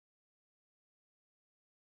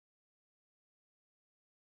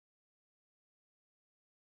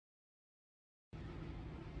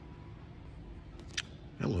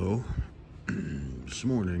Hello. This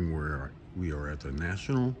morning we are at the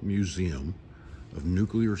National Museum of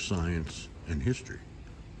Nuclear Science and History.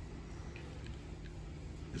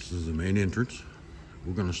 This is the main entrance.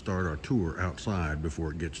 We're going to start our tour outside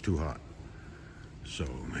before it gets too hot. So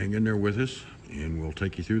hang in there with us and we'll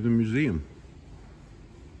take you through the museum.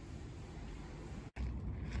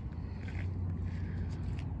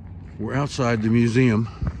 We're outside the museum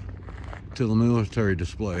to the military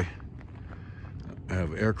display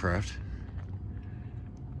of aircraft,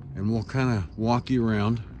 and we'll kind of walk you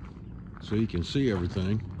around so you can see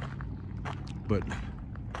everything. But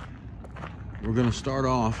we're going to start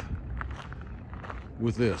off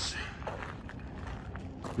with this.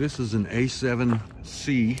 This is an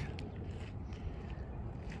A7C,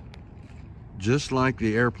 just like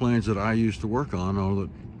the airplanes that I used to work on, or the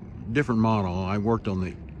different model. I worked on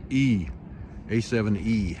the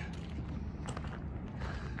A7E.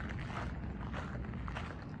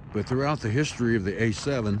 But throughout the history of the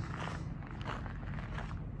A7,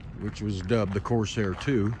 which was dubbed the Corsair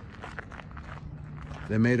II,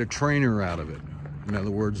 they made a trainer out of it. In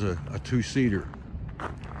other words, a two-seater.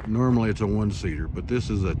 Normally it's a one-seater, but this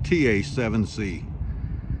is a TA7C.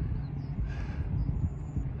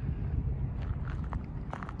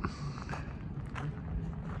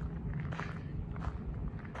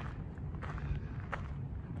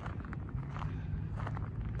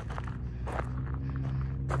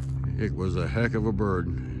 It was a heck of a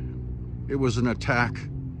bird. It was an attack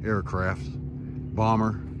aircraft,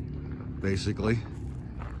 bomber, basically.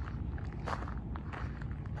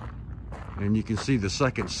 And you can see the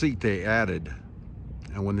second seat they added.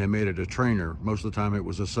 And when they made it a trainer, most of the time it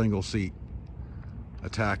was a single seat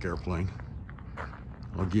attack airplane.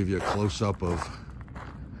 I'll give you a close-up of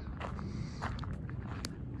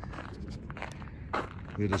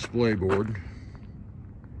the display board.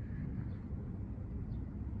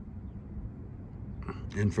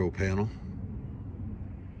 Info panel.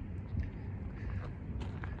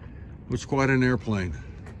 It's quite an airplane.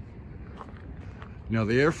 Now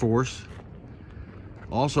the Air Force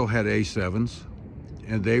also had A7s,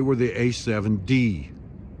 and they were the A7D.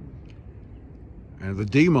 And the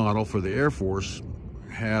D model for the Air Force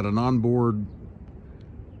had an onboard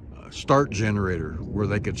start generator where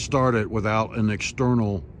they could start it without an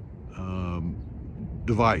external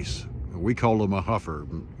device. We called them a huffer.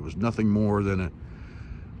 It was nothing more than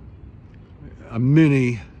a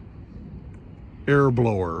mini air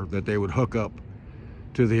blower that they would hook up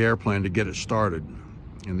to the airplane to get it started.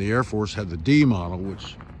 And the Air Force had the D model,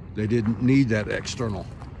 which they didn't need that external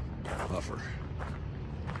buffer.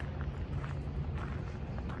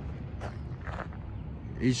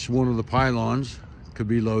 Each one of the pylons could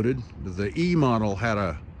be loaded. The E model had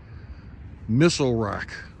a missile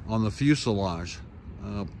rack on the fuselage,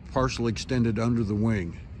 partially extended under the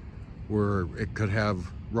wing, where it could have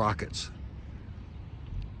rockets.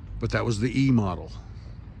 But that was the E model.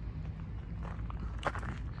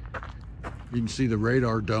 You can see the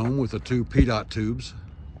radar dome with the two PDOT tubes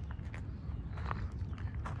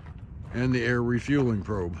and the air refueling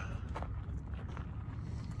probe.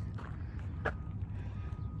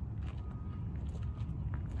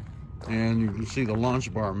 And you can see the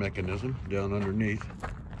launch bar mechanism down underneath.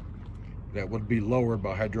 That would be lowered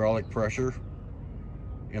by hydraulic pressure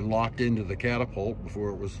and locked into the catapult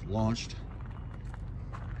before it was launched.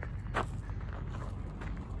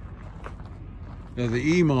 Now the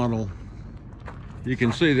E model, you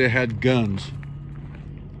can see they had guns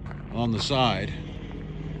on the side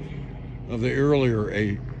of the earlier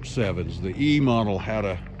A7s. The E model had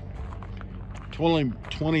a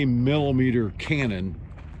 20 millimeter cannon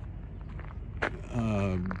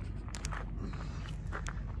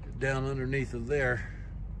down underneath of there.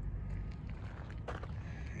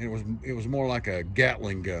 It was more like a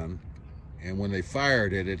Gatling gun, and when they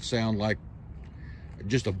fired it, it sounded like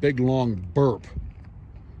just a big long burp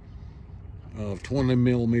of 20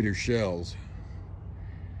 millimeter shells.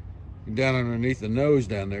 Down underneath the nose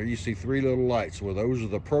down there, you see three little lights. Well, those are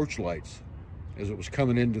the approach lights as it was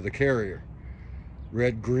coming into the carrier.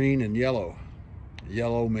 Red, green, and yellow.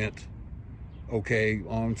 Yellow meant okay,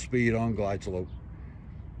 on speed, on glide slope.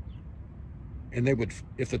 And they would,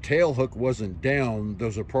 if the tail hook wasn't down,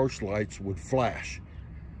 those approach lights would flash,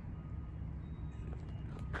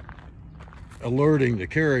 alerting the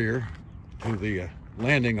carrier to the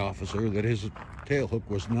landing officer that his tail hook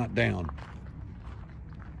was not down.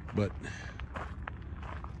 But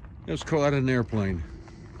it was quite an airplane.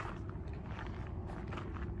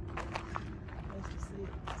 Nice to see it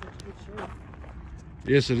in such good shape.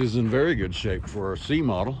 Yes, it is in very good shape for a C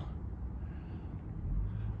model.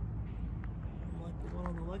 Like the one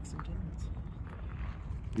on the Lexington.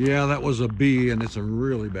 Yeah, that was a B, and it's in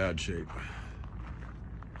really bad shape.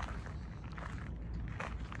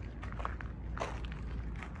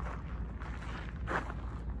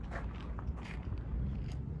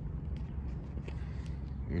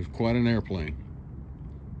 It was quite an airplane.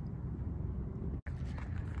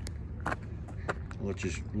 Let's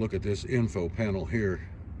just look at this info panel here.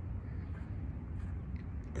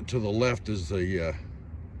 And to the left is the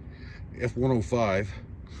F-105,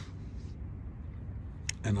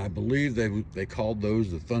 and I believe they called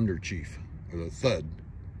those the Thunder Chief, or the Thud.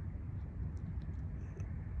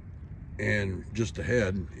 And just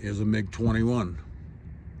ahead is a MiG-21,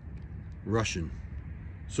 Russian,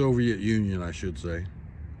 Soviet Union, I should say.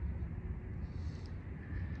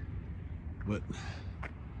 But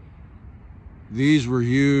these were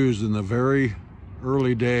used in the very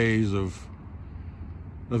early days of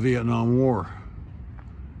the Vietnam War.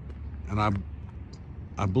 And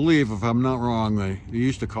I believe, if I'm not wrong, they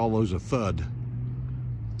used to call those a Thud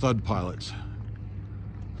pilots.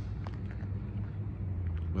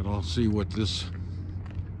 But I'll see what this,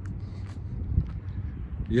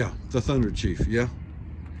 yeah, the Thunder Chief, yeah.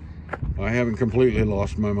 I haven't completely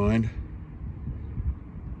lost my mind.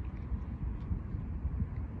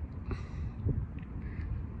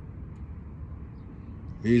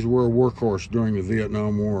 These were a workhorse during the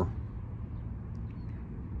Vietnam War.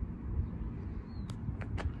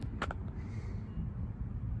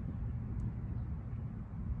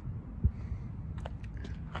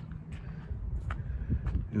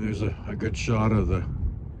 And there's a good shot of the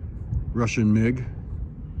Russian MiG.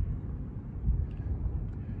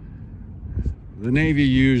 The Navy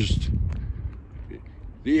used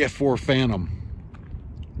the F-4 Phantom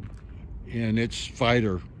in its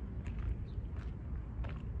fighter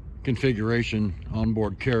configuration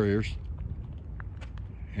onboard carriers,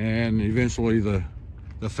 and eventually the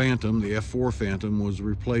Phantom, the F-4 Phantom, was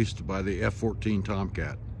replaced by the F-14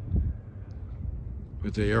 Tomcat.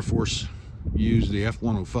 But the Air Force used the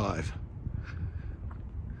F-105.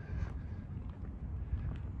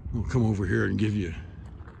 We'll come over here and give you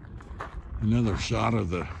another shot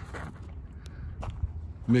of the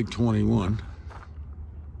MiG-21.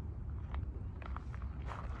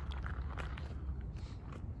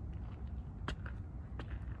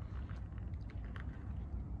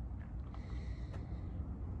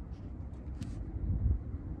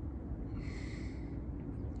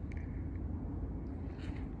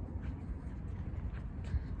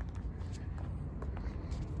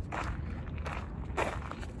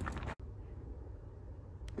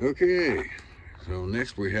 Okay, so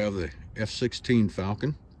next we have the F-16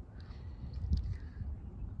 Falcon.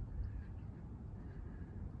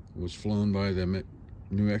 It was flown by the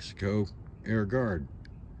New Mexico Air Guard.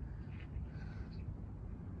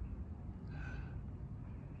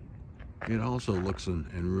 It also looks in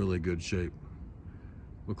really good shape.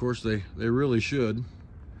 Of course, they really should,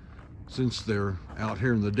 since they're out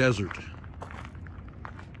here in the desert.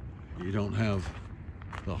 You don't have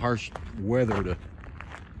the harsh weather to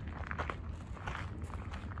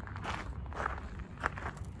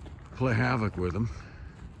play havoc with them.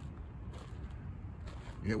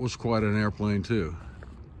 It was quite an airplane too.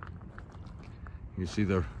 You see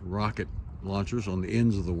the rocket launchers on the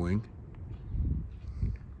ends of the wing.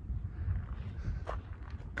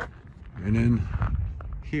 And then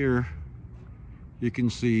here you can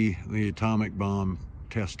see the atomic bomb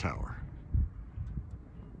test tower.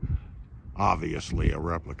 Obviously a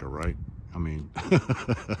replica, right? I mean,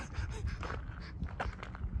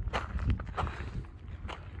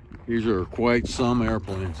 these are quite some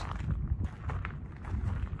airplanes.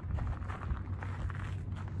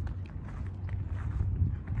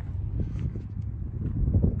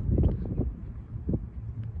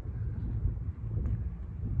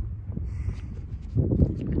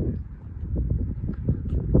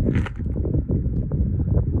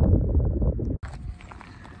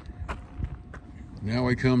 Now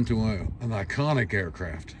we come to an iconic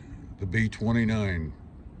aircraft, the B-29.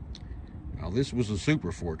 Now this was a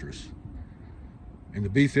Super Fortress. And the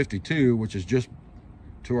B-52, which is just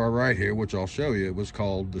to our right here, which I'll show you, it was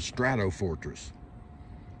called the Strato Fortress.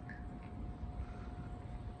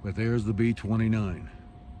 But there's the B-29.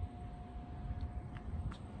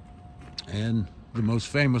 And the most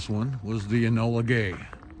famous one was the Enola Gay.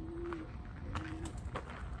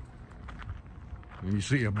 And you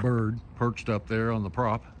see a bird perched up there on the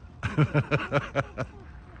prop.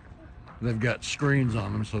 They've got screens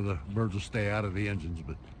on them so the birds will stay out of the engines,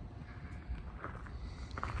 but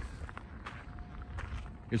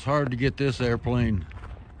it's hard to get this airplane,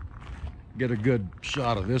 get a good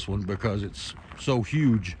shot of this one because it's so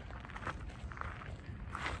huge.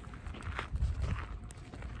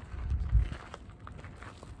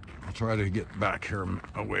 try to get back here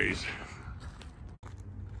a ways.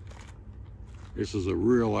 This is a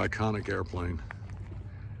real iconic airplane.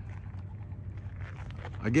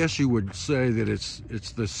 I guess you would say that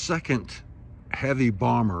it's the second heavy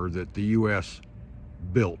bomber that the U.S.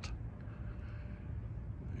 built.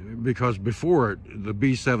 Because before it, the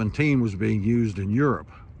B-17 was being used in Europe.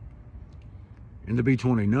 And the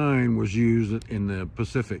B-29 was used in the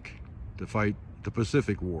Pacific to fight the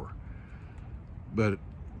Pacific War. But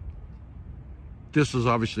this is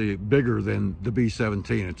obviously bigger than the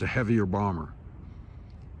B-17. It's a heavier bomber.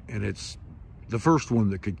 And it's the first one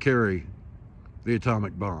that could carry the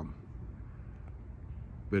atomic bomb.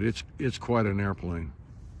 But it's quite an airplane.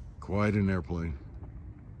 Quite an airplane.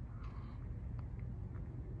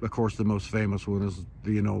 Of course, the most famous one is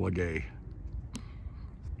the Enola Gay.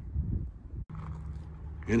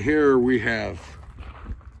 And here we have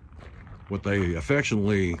what they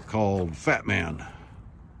affectionately called Fat Man,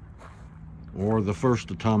 or the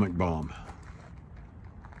first atomic bomb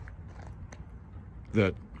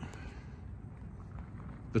that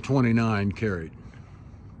the 29 carried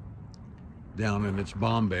down in its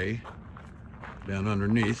bomb bay, down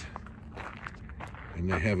underneath.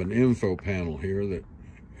 And they have an info panel here that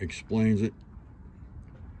explains it,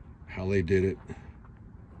 how they did it.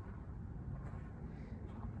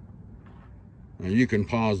 Now you can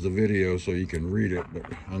pause the video so you can read it, but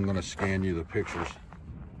I'm going to scan you the pictures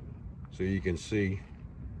so you can see.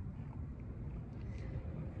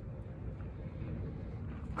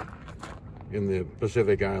 In the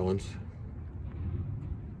Pacific Islands.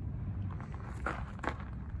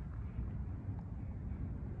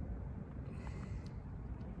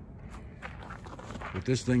 But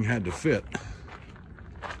this thing had to fit.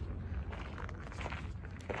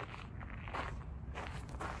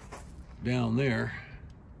 Down there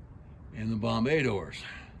in the bomb bay doors.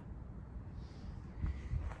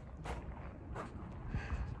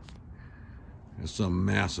 It's some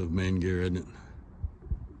massive main gear, isn't it?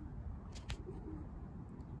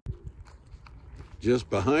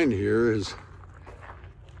 Just behind here is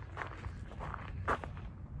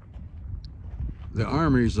the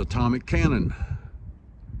Army's atomic cannon.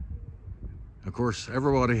 Of course,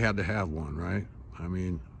 everybody had to have one, right? I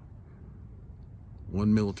mean,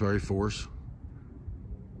 one military force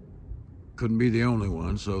couldn't be the only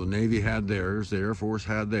one, so the Navy had theirs, the Air Force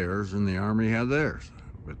had theirs, and the Army had theirs.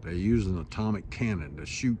 But they used an atomic cannon to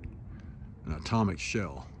shoot an atomic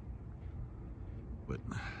shell. But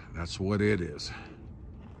that's what it is.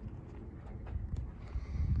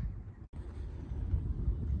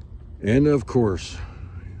 And of course,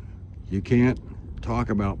 you can't talk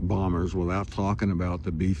about bombers without talking about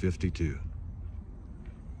the B-52,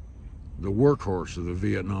 the workhorse of the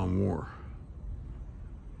Vietnam War.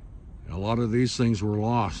 A lot of these things were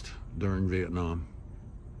lost during Vietnam,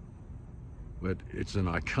 but it's an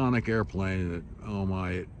iconic airplane that, oh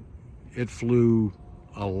my, it flew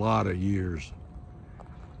a lot of years.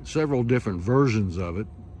 Several different versions of it,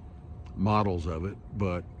 models of it,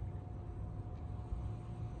 but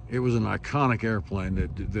it was an iconic airplane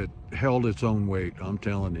that held its own weight, I'm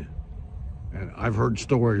telling you. And I've heard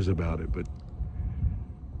stories about it, but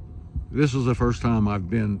this is the first time I've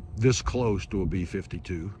been this close to a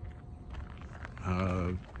B-52.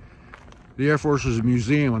 The Air Force's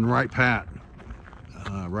museum in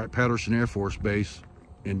Wright-Patterson Air Force Base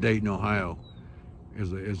in Dayton, Ohio,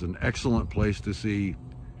 is an excellent place to see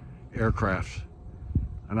aircraft.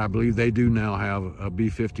 And I believe they do now have a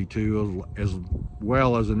B-52 as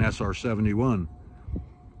well as an SR-71.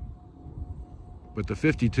 But the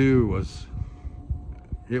 52 was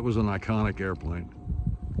an iconic airplane.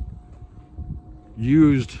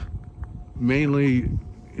 Used mainly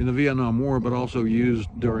in the Vietnam War, but also used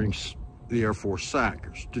during the Air Force SAC,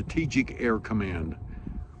 or Strategic Air Command,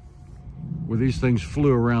 where these things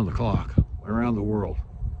flew around the clock, around the world.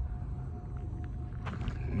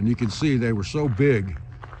 And you can see they were so big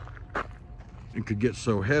and could get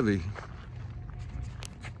so heavy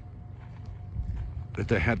that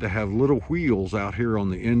they had to have little wheels out here on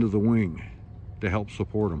the end of the wing to help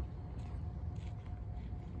support them.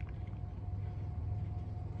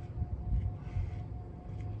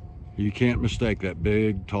 You can't mistake that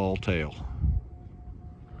big, tall tail.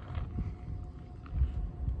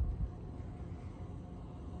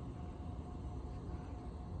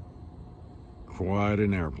 Quite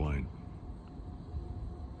an airplane.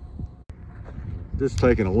 Just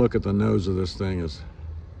taking a look at the nose of this thing is,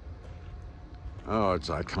 oh, it's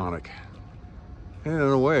iconic. And in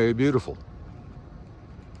a way, beautiful.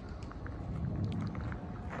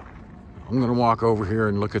 I'm going to walk over here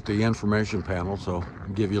and look at the information panel, so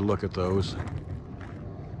I'll give you a look at those.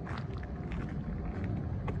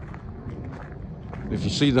 If you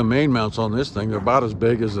see the main mounts on this thing, they're about as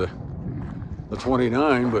big as the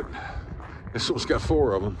 29, but this one's got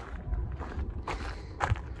 4 of them.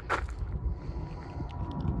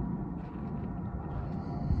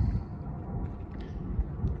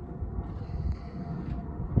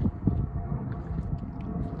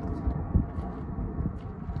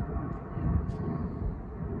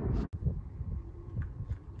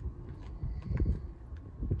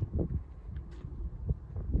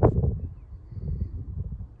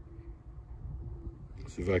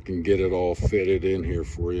 See if I can get it all fitted in here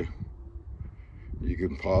for you. You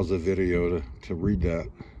can pause the video to read that.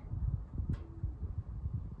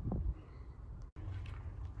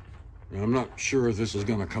 Now, I'm not sure if this is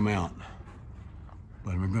going to come out,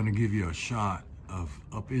 but I'm going to give you a shot of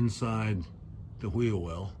up inside the wheel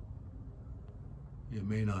well. It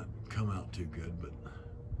may not come out too good, but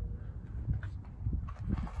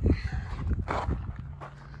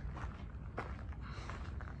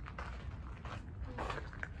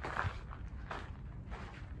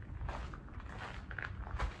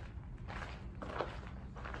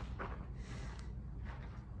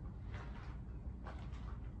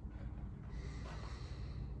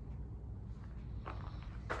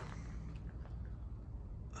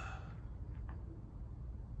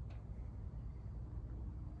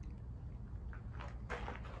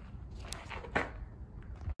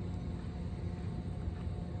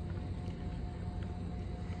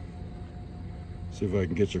see if I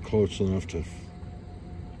can get you close enough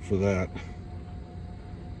for that.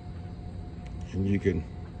 And you can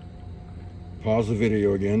pause the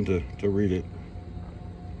video again to read it.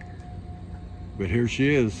 But here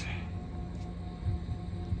she is.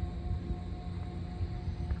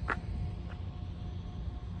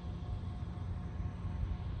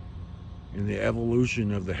 In the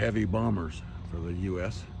evolution of the heavy bombers for the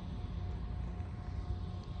U.S.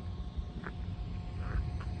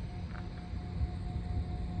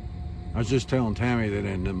 I was just telling Tammy that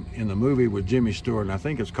in the movie with Jimmy Stewart, and I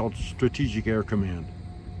think it's called Strategic Air Command,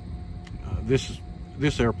 this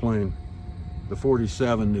airplane, the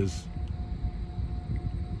 47, is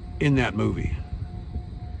in that movie.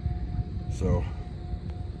 So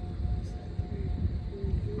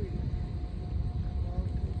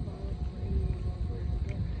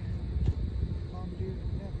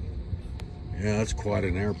yeah, that's quite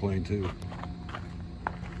an airplane too.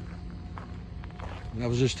 And I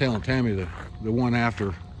was just telling Tammy the one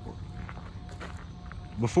after,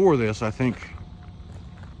 before this, I think,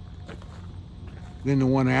 then the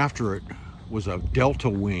one after it was a delta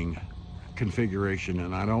wing configuration,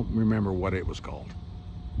 and I don't remember what it was called.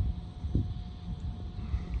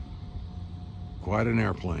 Quite an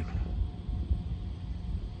airplane.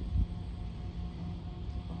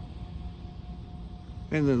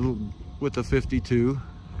 And then with the 52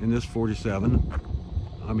 and this 47,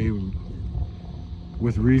 I mean,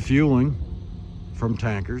 with refueling from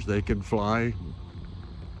tankers, they could fly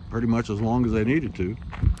pretty much as long as they needed to.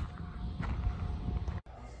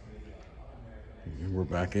 And we're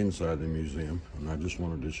back inside the museum, and I just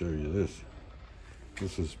wanted to show you this.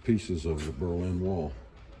 This is pieces of the Berlin Wall.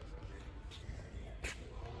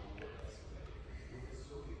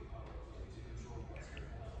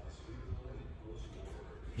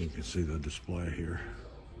 You can see the display here.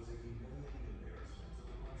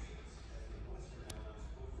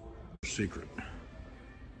 Secret.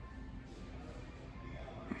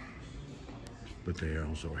 But they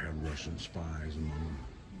also had Russian spies among them.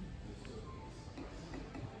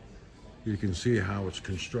 You can see how it's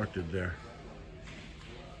constructed there.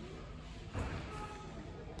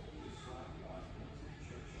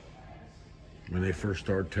 When they first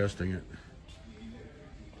started testing it.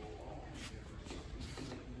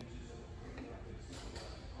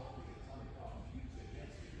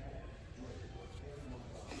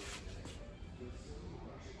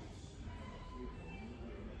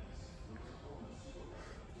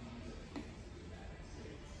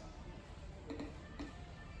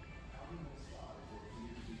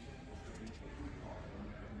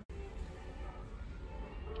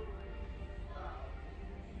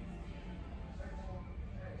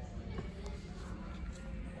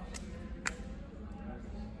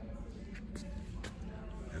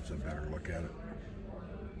 A better look at it.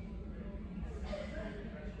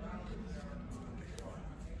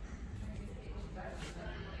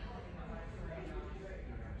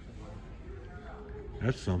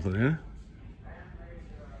 That's something, eh?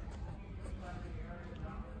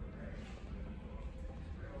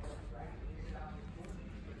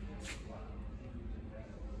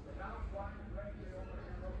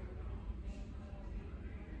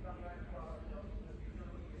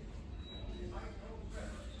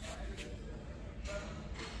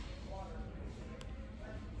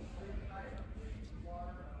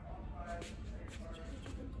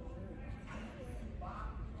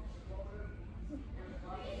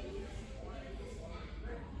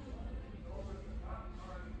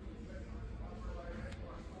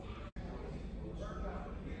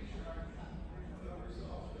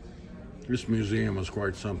 This museum is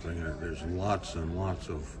quite something. There's lots and lots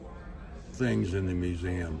of things in the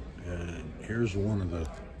museum. And here's one of the,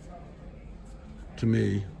 to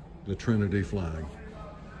me, the Trinity flag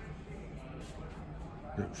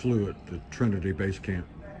that flew at the Trinity base camp.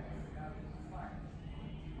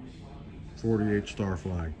 48 star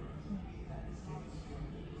flag.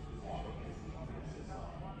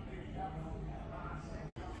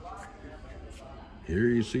 Here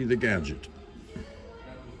you see the gadget.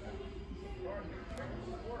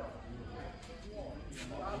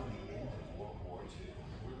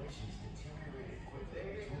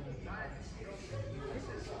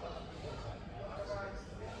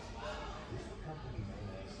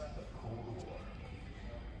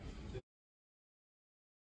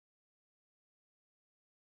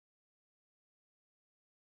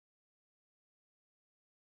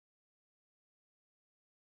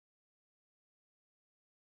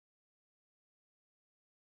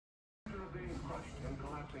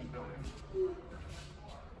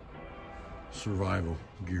 Survival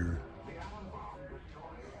gear.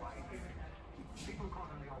 People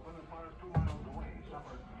caught in the open as far as 2 miles away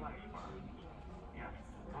suffered flash burns. Yet,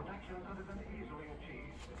 protection could have been easily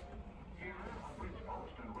achieved. Here, a bridge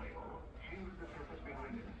post and rail shielded the surface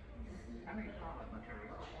behind it. Any solid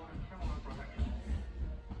material afforded similar protection.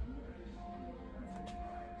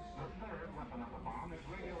 The third weapon of the bomb is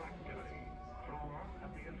radioactivity, thrown up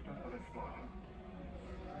at the instant of explosion.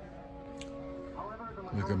 However, the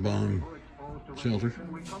Like a bomb shelter.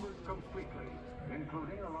 recovered completely,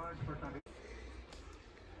 including a large percentage.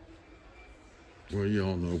 Well, you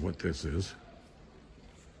all know what this is.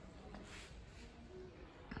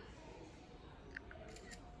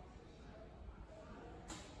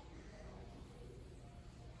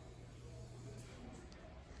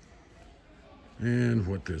 And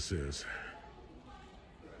what this is.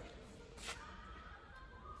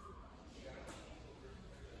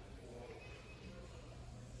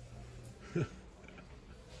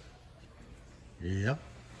 Yep.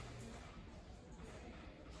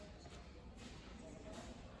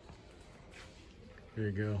 Here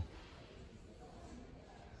you go.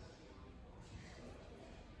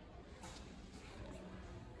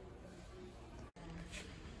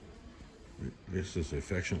 This is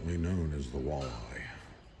affectionately known as the walleye.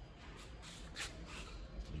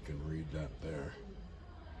 You can read that there,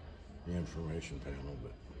 the information panel,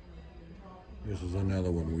 but this is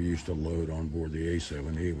another one we used to load on board the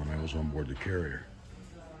A7E when I was on board the carrier.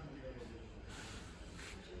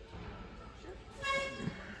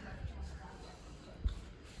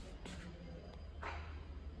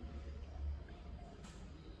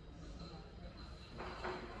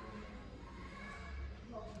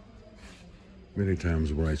 Many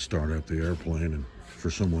times where I start up the airplane and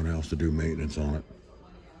for someone else to do maintenance on it.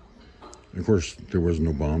 Of course, there was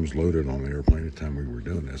no bombs loaded on the airplane at the time we were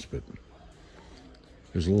doing this, but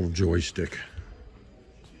there's a little joystick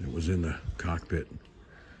that was in the cockpit.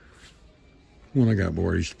 When I got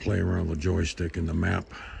bored, I used to play around with the joystick, and the map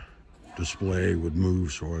display would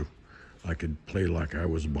move so I could play like I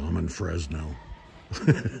was bombing Fresno.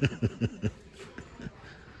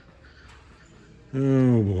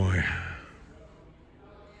 Oh boy.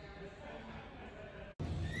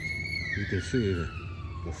 You can see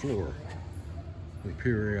the floor, the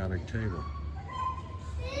periodic table.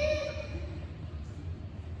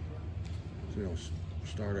 So I'll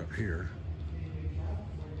start up here.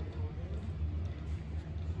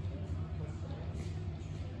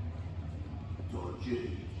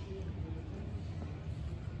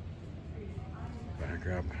 Back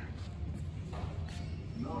up.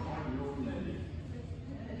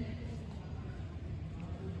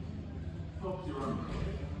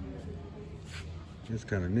 It's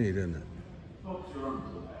kind of neat, isn't it?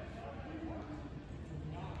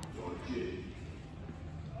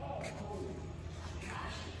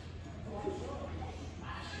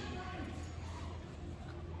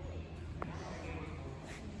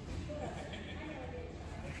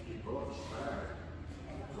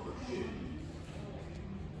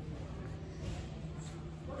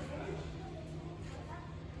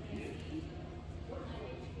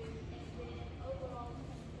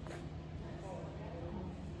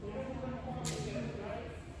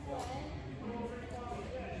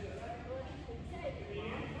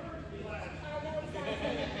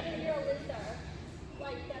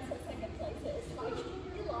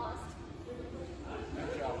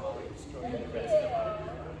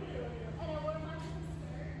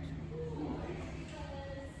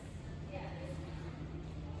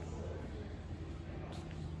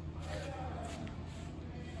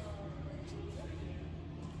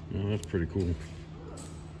 Oh, that's pretty cool.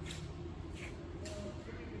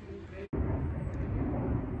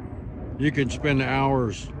 You can spend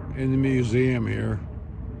hours in the museum here.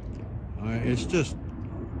 It's just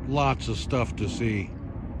lots of stuff to see.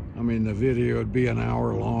 I mean, the video would be an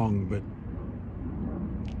hour long, but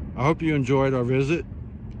I hope you enjoyed our visit,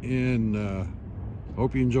 and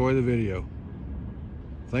hope you enjoy the video.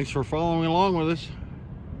 Thanks for following along with us.